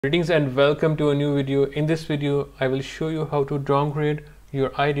Greetings and welcome to a new video. In this video, I will show you how to downgrade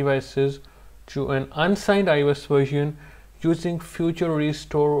your iDevices to an unsigned iOS version using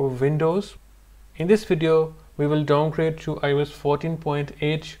Futurerestore Windows. In this video, we will downgrade to iOS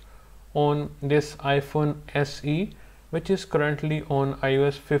 14.8 on this iPhone SE, which is currently on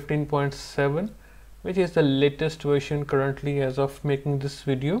iOS 15.7, which is the latest version currently as of making this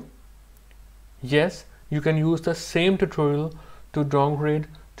video. Yes, you can use the same tutorial to downgrade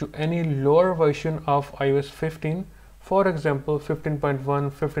to any lower version of iOS 15, for example 15.1,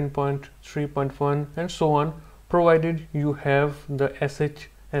 15.3.1 and so on, provided you have the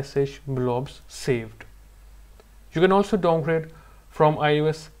SSH blobs saved. You can also downgrade from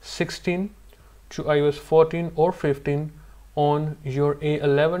iOS 16 to iOS 14 or 15 on your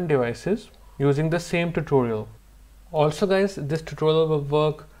A11 devices using the same tutorial. Also guys, this tutorial will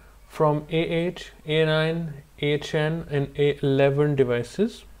work from A8, A9, A10 and A11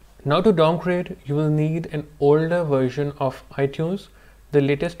 devices. Now to downgrade, you will need an older version of iTunes. The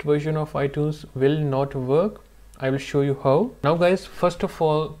latest version of iTunes will not work. I will show you how. Now guys, first of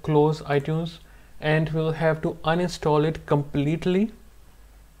all, close iTunes and we'll have to uninstall it completely.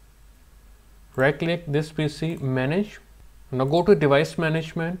 Right click this PC, manage. Now go to device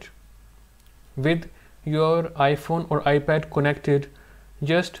management. With your iPhone or iPad connected,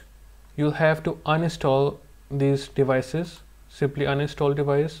 you'll have to uninstall these devices. Simply uninstall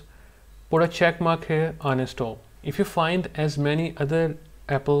device, put a check mark here, uninstall. If you find as many other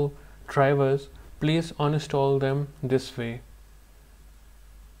Apple drivers, please uninstall them this way.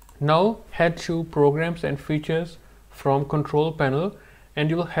 Now head to programs and features from control panel and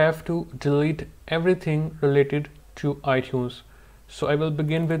you will have to delete everything related to iTunes. So I will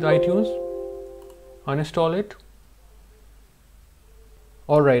begin with iTunes, uninstall it.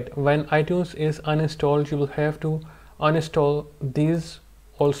 Alright, when iTunes is uninstalled, you will have to uninstall these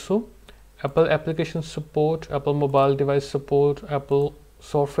also: Apple Application Support, Apple Mobile Device Support, Apple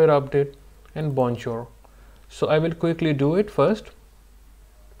Software Update and Bonjour. So I will quickly do it first.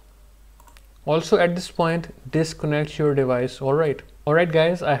 Also at this point, disconnect your device. Alright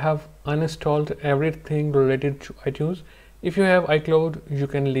guys, I have uninstalled everything related to iTunes. If you have iCloud, you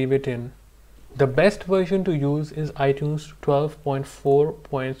can leave it in. The best version to use is iTunes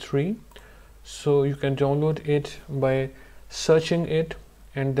 12.4.3. So you can download it by searching it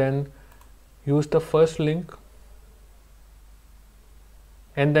and then use the first link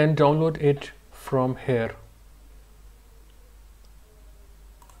and then download it from here.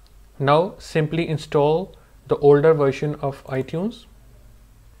 Now simply install the older version of iTunes.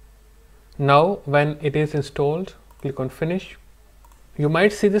 Now when it is installed, click on finish. You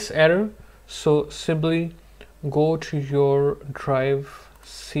might see this error, so simply go to your drive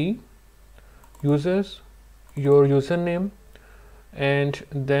C, users, your username, and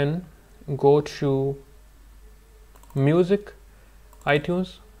then go to music,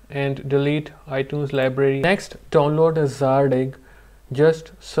 iTunes, and delete iTunes library. Next, download a Zaardig.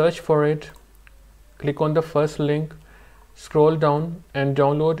 Just search for it, click on the first link, scroll down and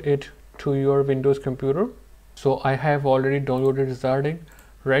download it to your Windows computer. So I have already downloaded Zaardig.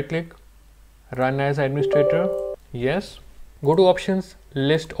 Right click, run as administrator, yes. Go to options,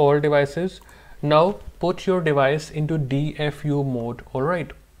 list all devices. Now put your device into DFU mode.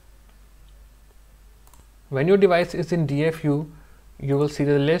 Alright. When your device is in DFU, you will see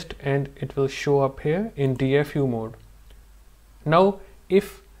the list and it will show up here in DFU mode. Now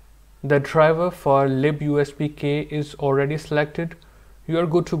if the driver for libusbk is already selected, you are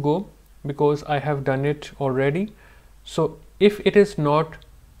good to go because I have done it already. So if it is not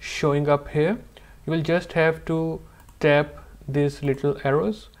showing up here, you will just have to tap these little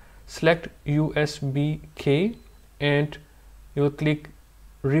arrows, select USBK and you will click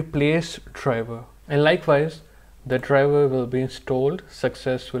replace driver, and likewise the driver will be installed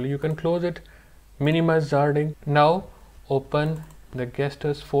successfully. You can close it, minimize Zaardig. Now open the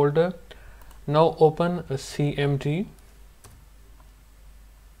gestures folder. Now open a CMD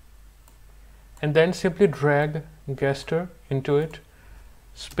and then simply drag gesture into it,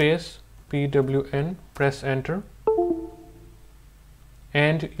 space PWN, press enter,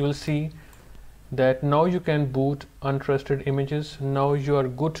 and you will see that now you can boot untrusted images. Now you are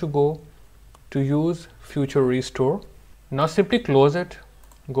good to go to use Futurerestore. Now simply close it,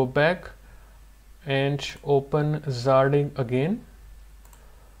 go back and open Zaardig again.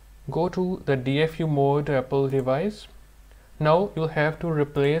 Go to the DFU mode Apple device. Now you'll have to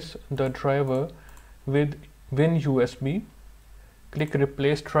replace the driver with WinUSB. Click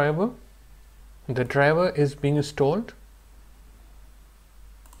replace driver. The driver is being installed.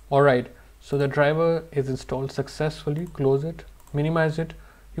 Alright, so the driver is installed successfully. Close it, minimize it,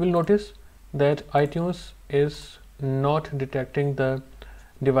 You will notice that iTunes is not detecting the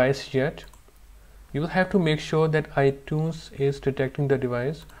device yet. You will have to make sure that iTunes is detecting the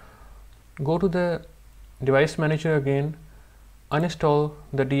device. Go to the device manager again, uninstall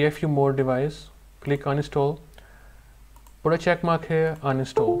the Dfu Mode device, click uninstall, put a check mark here,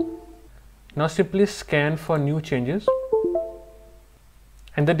 uninstall. Now simply scan for new changes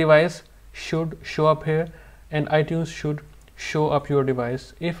and the device should show up here and iTunes should show up your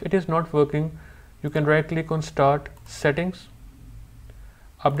device. If it is not working, you can right click on Start Settings,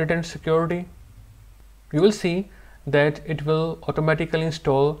 Update and Security. You will see that it will automatically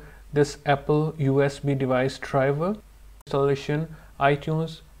install this Apple USB device driver. Installation,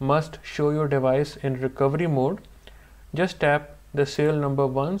 iTunes must show your device in recovery mode. Just tap the serial number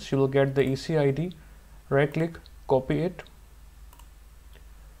once, you will get the EC ID, right click, copy it.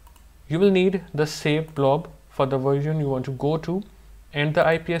 You will need the save blob for the version you want to go to and the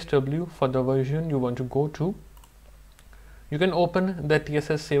IPSW for the version you want to go to. You can open the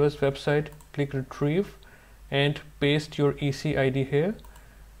TSS Savers website, click retrieve and paste your EC ID here,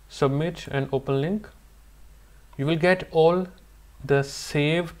 submit and open link. You will get all the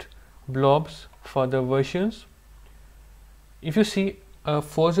saved blobs for the versions. If you see a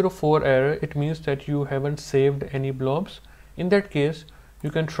 404 error, it means that you haven't saved any blobs. In that case, you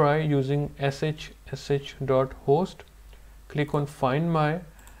can try using shsh.host, click on find my,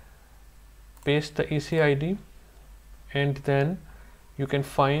 paste the EC ID and then you can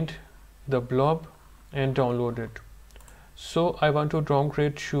find the blob and download it. So I want to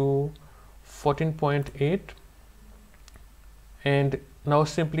downgrade to 14.8 and now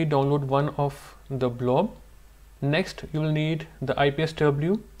simply download one of the blob. Next you will need the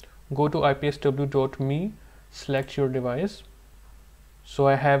IPSW. Go to ipsw.me, select your device. So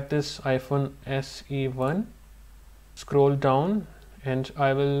I have this iPhone SE1. Scroll down and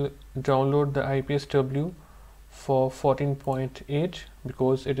I will download the IPSW for 14.8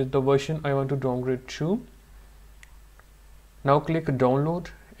 because it is the version I want to downgrade to. Now click download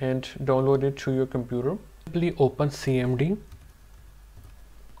and download it to your computer. Simply open CMD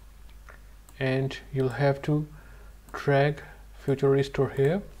and you'll have to drag Futurerestore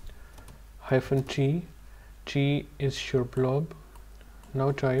here, -T, T is your blob.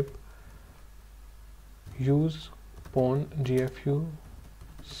 Now type use pon dfu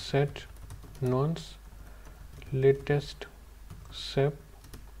set nonce latest sep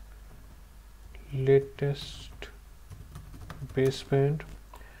latest baseband.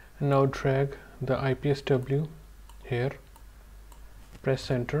 Now drag the IPSW here, press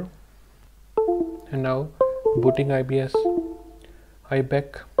enter, and now booting IBS,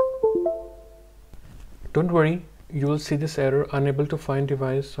 iBack. Don't worry, you will see this error, unable to find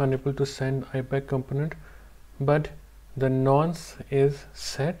device, unable to send iBack component, but the nonce is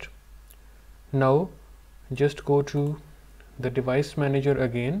set. Now just go to the device manager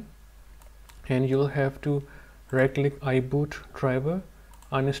again and you will have to right click iBoot driver,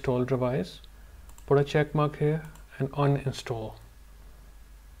 uninstall device, put a check mark here and uninstall.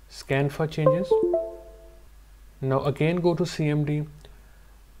 Scan for changes. Now again go to CMD,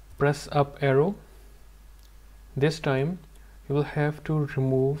 press up arrow. This time you will have to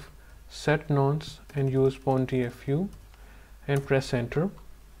remove set nonce and use pon dfu and press enter.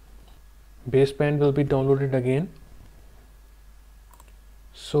 Baseband will be downloaded again.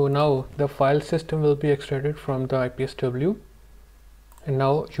 So now the file system will be extracted from the IPSW and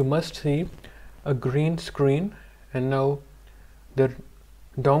now you must see a green screen and now the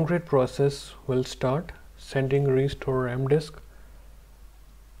downgrade process will start. Sending restore RAM disk.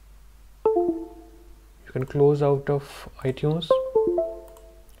 You can close out of iTunes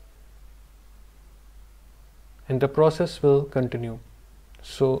and the process will continue.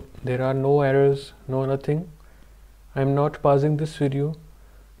 So there are no errors, no nothing. I am not pausing this video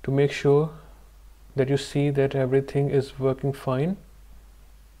to make sure that you see that everything is working fine.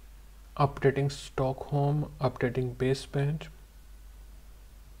 Updating Stockholm, updating baseband.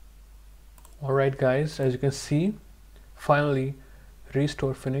 Alright guys, as you can see, finally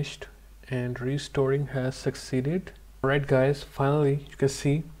restore finished and restoring has succeeded. Alright guys, finally you can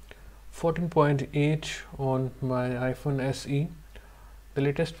see 14.8 on my iPhone SE. The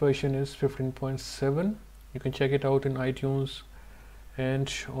latest version is 15.7. You can check it out in iTunes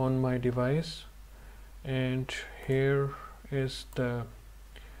and on my device. And here is the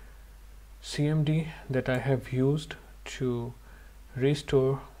CMD that I have used to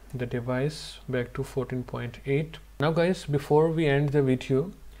restore the device back to 14.8. Now guys, before we end the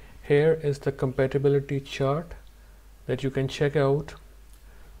video, here is the compatibility chart that you can check out.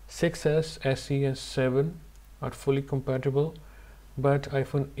 6S, SE and 7 are fully compatible. but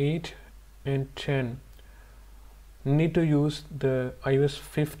iPhone 8 and 10 need to use the iOS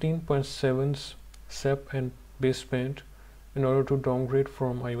 15.7's SEP and baseband in order to downgrade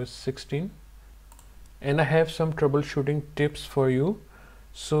from iOS 16. And I have some troubleshooting tips for you.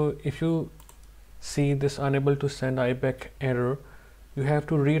 So if you see this unable to send iBack error, you have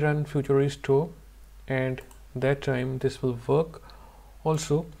to rerun Futurerestore, and that time this will work.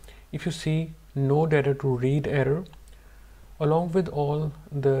 Also, if you see no data to read error, along with all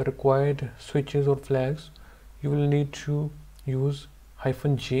the required switches or flags, you will need to use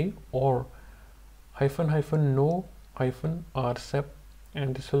 -J or -no-rsep,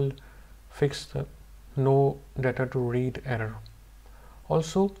 and this will fix the no data to read error.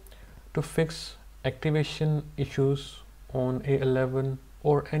 Also, to fix activation issues on A11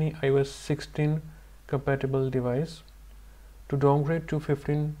 or any iOS 16 compatible device, to downgrade to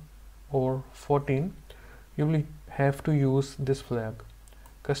 15 or 14, you will have to use this flag,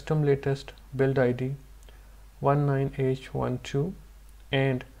 custom-latest-buildid 19H12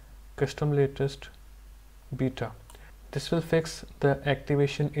 and custom-latest-beta. This will fix the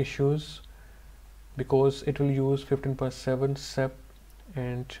activation issues because it will use 15.7 SEP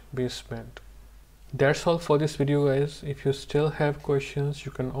and baseband. That's all for this video, guys. If you still have questions,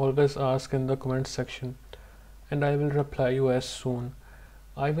 you can always ask in the comment section and I will reply you as soon.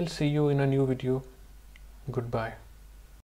 I will see you in a new video. Goodbye.